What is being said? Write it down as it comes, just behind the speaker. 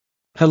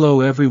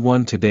Hello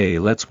everyone, today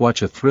let's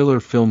watch a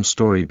thriller film.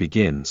 Story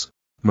begins.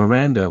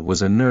 Miranda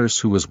was a nurse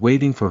who was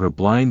waiting for her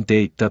blind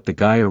date. The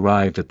guy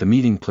arrived at the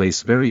meeting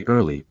place very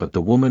early, but the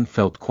woman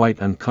felt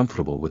quite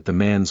uncomfortable with the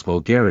man's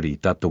vulgarity.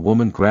 The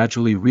woman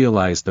gradually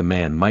realized the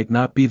man might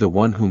not be the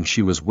one whom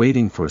she was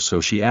waiting for, so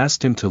she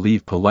asked him to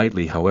leave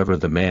politely. However,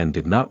 the man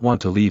did not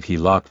want to leave. He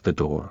locked the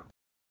door.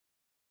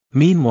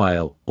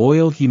 Meanwhile,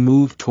 he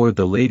moved toward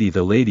the lady.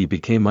 The lady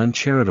became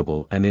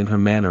uncharitable and in her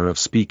manner of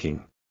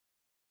speaking.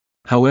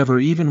 However,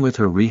 even with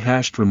her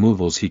rehashed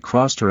removals, he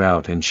crossed her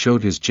out and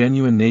showed his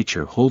genuine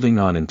nature, holding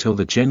on until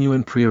the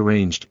genuine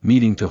prearranged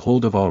meeting to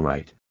hold of all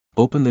right,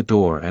 opened the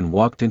door and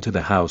walked into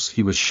the house.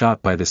 He was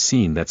shocked by the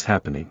scene that's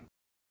happening.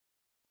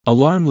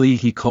 Alarmedly,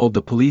 he called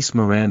the police.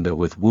 Miranda,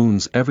 with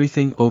wounds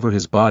everything over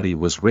his body,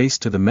 was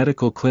raced to the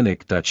medical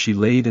clinic. She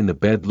laid in the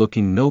bed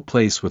looking no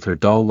place with her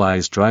dull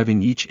eyes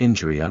driving each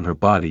injury on her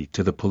body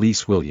to the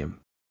police. William,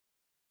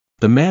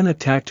 the man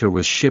attacked her,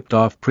 was shipped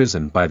off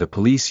prison by the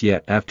police.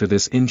 Yet after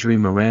this injury,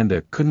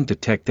 Miranda couldn't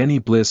detect any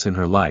bliss in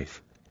her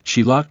life.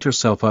 She locked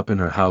herself up in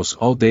her house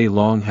all day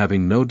long,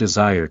 having no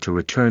desire to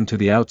return to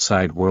the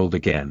outside world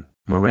again.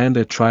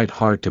 Miranda tried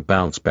hard to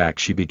bounce back.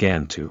 She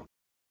began to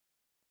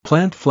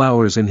plant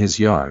flowers in his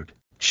yard.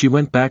 She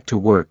went back to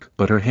work,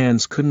 but her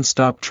hands couldn't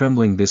stop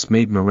trembling. This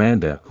made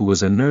Miranda, who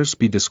was a nurse,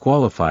 be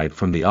disqualified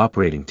from the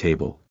operating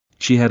table.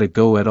 She had a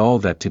go at all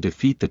that to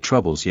defeat the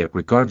troubles, yet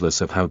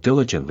regardless of how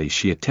diligently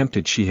she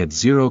attempted, she had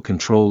zero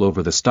control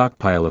over the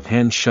stockpile of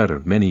hand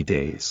shudder many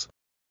days.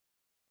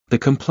 The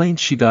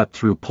complaints she got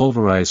through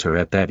pulverized her.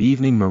 At that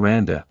evening,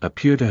 Miranda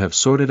appeared to have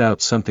sorted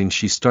out something.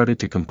 She started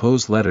to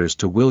compose letters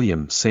to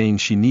William saying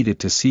she needed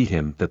to see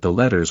him. That the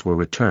letters were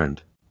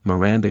returned.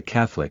 Miranda,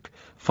 Catholic.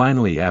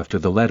 Finally, after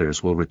the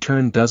letters were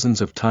returned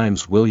dozens of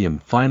times, William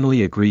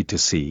finally agreed to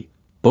see.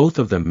 Both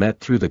of them met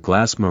through the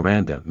glass.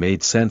 Miranda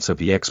made sense of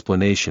the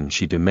explanation.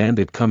 She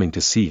demanded coming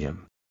to see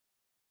him,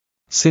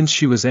 since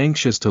she was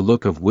anxious to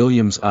look of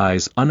William's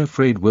eyes.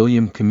 Unafraid,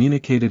 William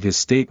communicated his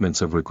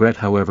statements of regret.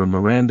 However,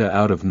 Miranda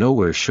out of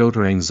nowhere showed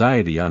her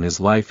anxiety on his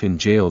life in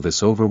jail.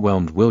 This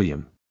overwhelmed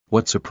William.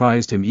 What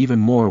surprised him even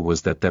more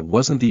was that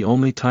wasn't the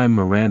only time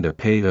Miranda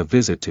paid a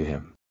visit to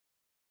him.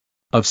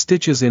 Of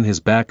stitches in his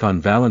back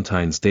on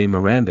Valentine's Day,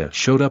 Miranda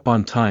showed up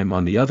on time.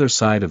 On the other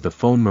side of the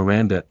phone,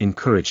 Miranda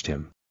encouraged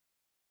him.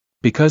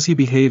 Because he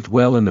behaved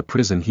well in the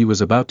prison, he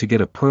was about to get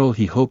a pearl.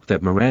 He hoped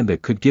that Miranda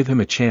could give him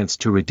a chance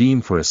to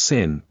redeem for a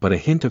sin, but a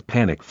hint of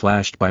panic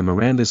flashed by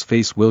Miranda's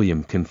face.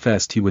 William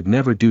confessed he would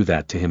never do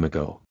that to him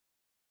ago.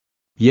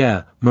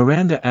 Yeah,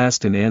 Miranda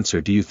asked in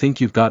answer, do you think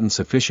you've gotten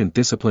sufficient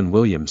discipline?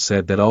 William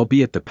said that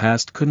albeit the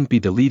past couldn't be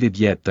deleted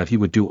yet, that he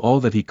would do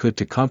all that he could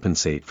to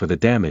compensate for the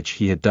damage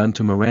he had done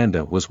to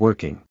Miranda was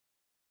working.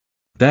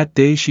 That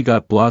day she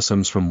got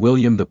blossoms from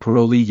William, the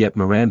parolee, yet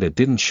Miranda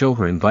didn't show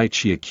her invite.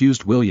 She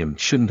accused William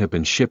shouldn't have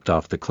been shipped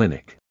off the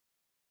clinic.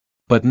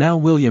 But now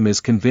William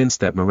is convinced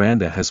that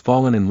Miranda has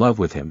fallen in love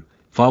with him.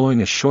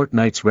 Following a short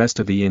night's rest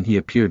at the inn, he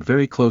appeared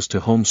very close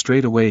to home.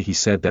 Straight away he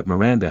said that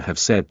Miranda have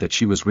said that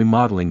she was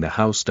remodeling the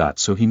house.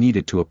 So he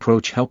needed to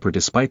approach help her,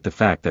 despite the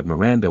fact that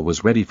Miranda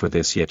was ready for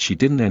this, yet she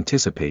didn't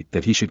anticipate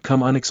that he should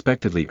come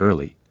unexpectedly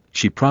early.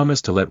 She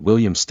promised to let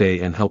William stay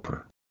and help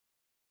her.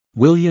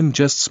 William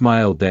just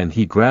smiled. Then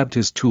he grabbed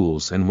his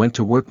tools and went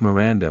to work.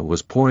 Miranda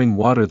was pouring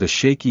water. The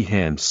shaky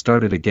hand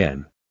started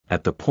again.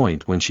 At the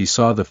point when she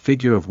saw the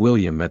figure of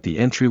William at the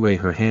entryway,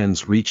 her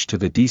hands reached to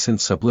the descent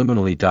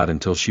subliminally.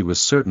 Until she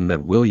was certain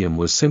that William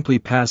was simply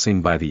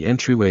passing by the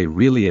entryway.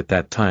 Really, at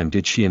that time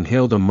did she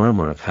inhale a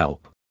murmur of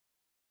help.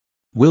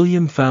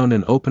 William found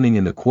an opening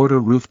in the quarter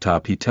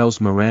rooftop. He tells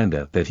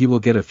Miranda that he will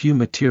get a few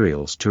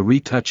materials to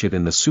retouch it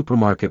in the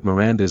supermarket.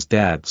 Miranda's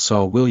dad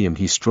saw William.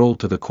 He strolled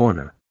to the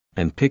corner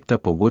and picked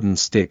up a wooden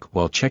stick.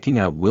 While checking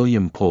out,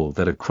 William pulled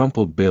at a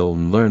crumpled bill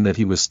and learned that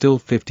he was still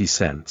 50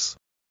 cents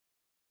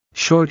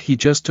short. He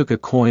just took a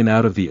coin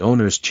out of the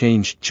owner's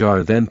change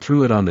jar, then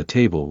threw it on the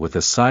table with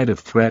a side of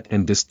threat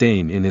and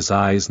disdain in his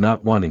eyes,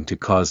 not wanting to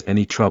cause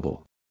any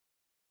trouble.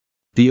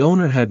 The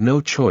owner had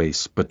no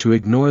choice but to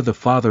ignore. The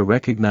father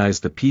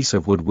recognized the piece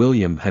of wood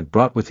William had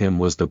brought with him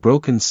was the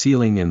broken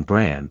ceiling and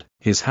brand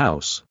his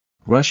house.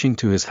 Rushing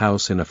to his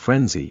house in a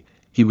frenzy,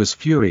 he was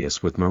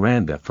furious with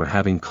Miranda for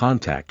having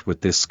contact with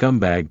this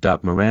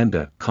scumbag.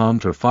 Miranda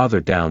calmed her father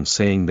down,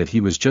 saying that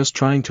he was just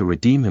trying to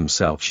redeem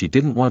himself. She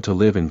didn't want to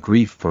live in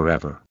grief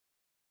forever.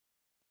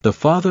 The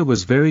father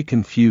was very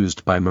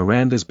confused by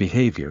Miranda's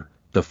behavior.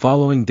 The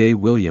following day,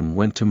 William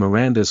went to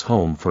Miranda's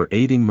home for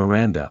aiding.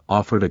 Miranda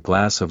offered a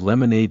glass of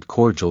lemonade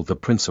cordial the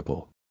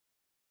principal.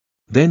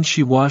 Then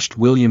she watched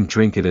William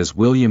drink it. As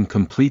William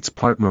completes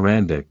part,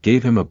 Miranda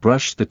gave him a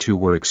brush. The two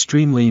were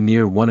extremely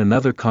near one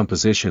another.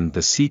 Composition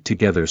the seat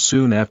together.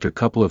 Soon after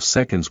couple of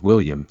seconds,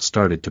 William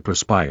started to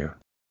perspire.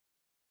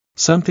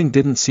 Something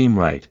didn't seem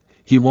right.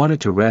 He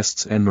wanted to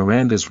rest in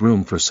Miranda's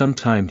room for some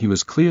time. He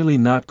was clearly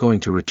not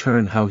going to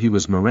return. How he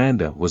was.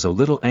 Miranda was a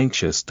little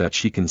anxious that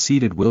she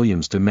conceded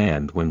William's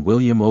demand. When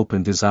William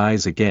opened his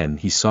eyes again,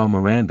 he saw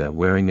Miranda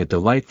wearing a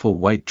delightful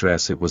white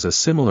dress. It was a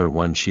similar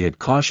one she had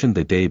cautioned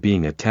the day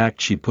being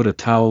attacked. She put a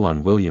towel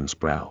on William's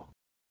brow.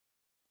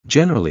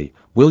 Generally,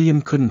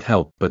 William couldn't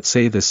help but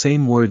say the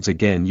same words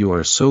again. "You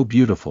are so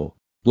beautiful."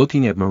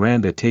 Looking at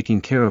Miranda taking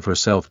care of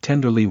herself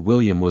tenderly,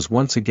 William was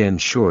once again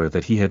sure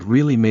that he had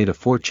really made a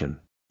fortune.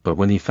 But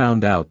when he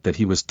found out that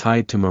he was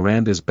tied to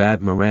Miranda's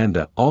bed,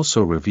 Miranda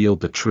also revealed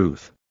the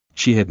truth.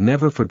 She had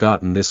never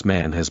forgotten. This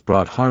man has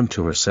brought harm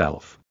to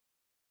herself.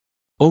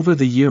 Over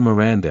the year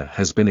Miranda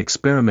has been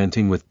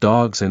experimenting with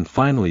dogs and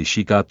finally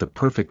she got the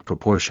perfect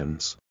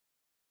proportions.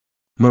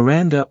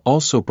 Miranda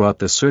also brought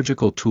the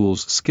surgical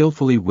tools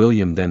skillfully.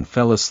 William then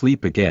fell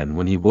asleep again.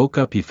 When he woke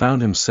up he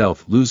found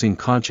himself losing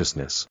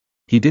consciousness.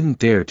 He didn't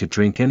dare to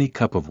drink any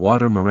cup of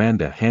water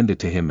Miranda handed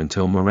to him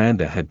until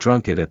Miranda had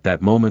drunk it. At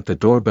that moment the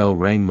doorbell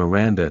rang.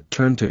 Miranda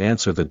turned to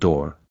answer the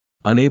door.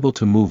 Unable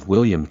to move,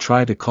 William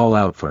tried to call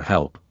out for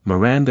help.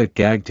 Miranda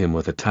gagged him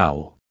with a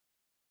towel.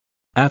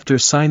 After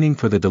signing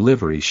for the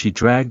delivery she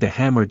dragged a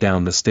hammer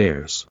down the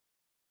stairs.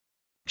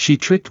 She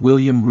tricked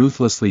William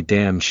ruthlessly.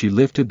 Damn, she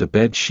lifted the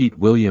bed sheet.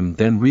 William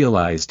then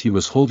realized he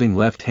was holding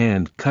left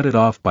hand, cut it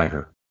off by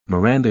her.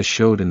 Miranda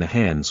showed in the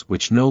hands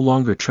which no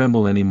longer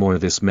tremble anymore.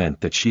 This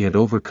meant that she had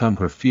overcome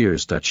her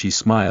fears. She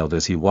smiled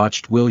as he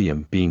watched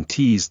William being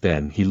teased.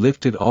 Then he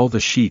lifted all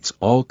the sheets.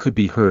 All could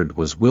be heard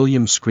was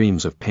William's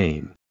screams of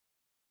pain.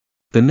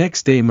 The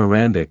next day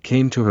Miranda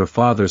came to her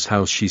father's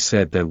house. She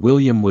said that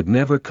William would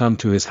never come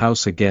to his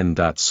house again.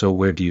 So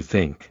where do you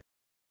think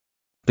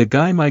the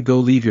guy might go?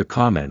 Leave your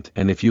comment,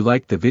 and if you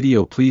liked the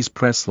video please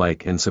press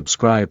like and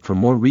subscribe for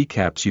more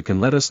recaps. You can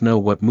let us know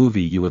what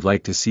movie you would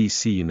like to see.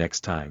 See you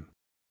next time.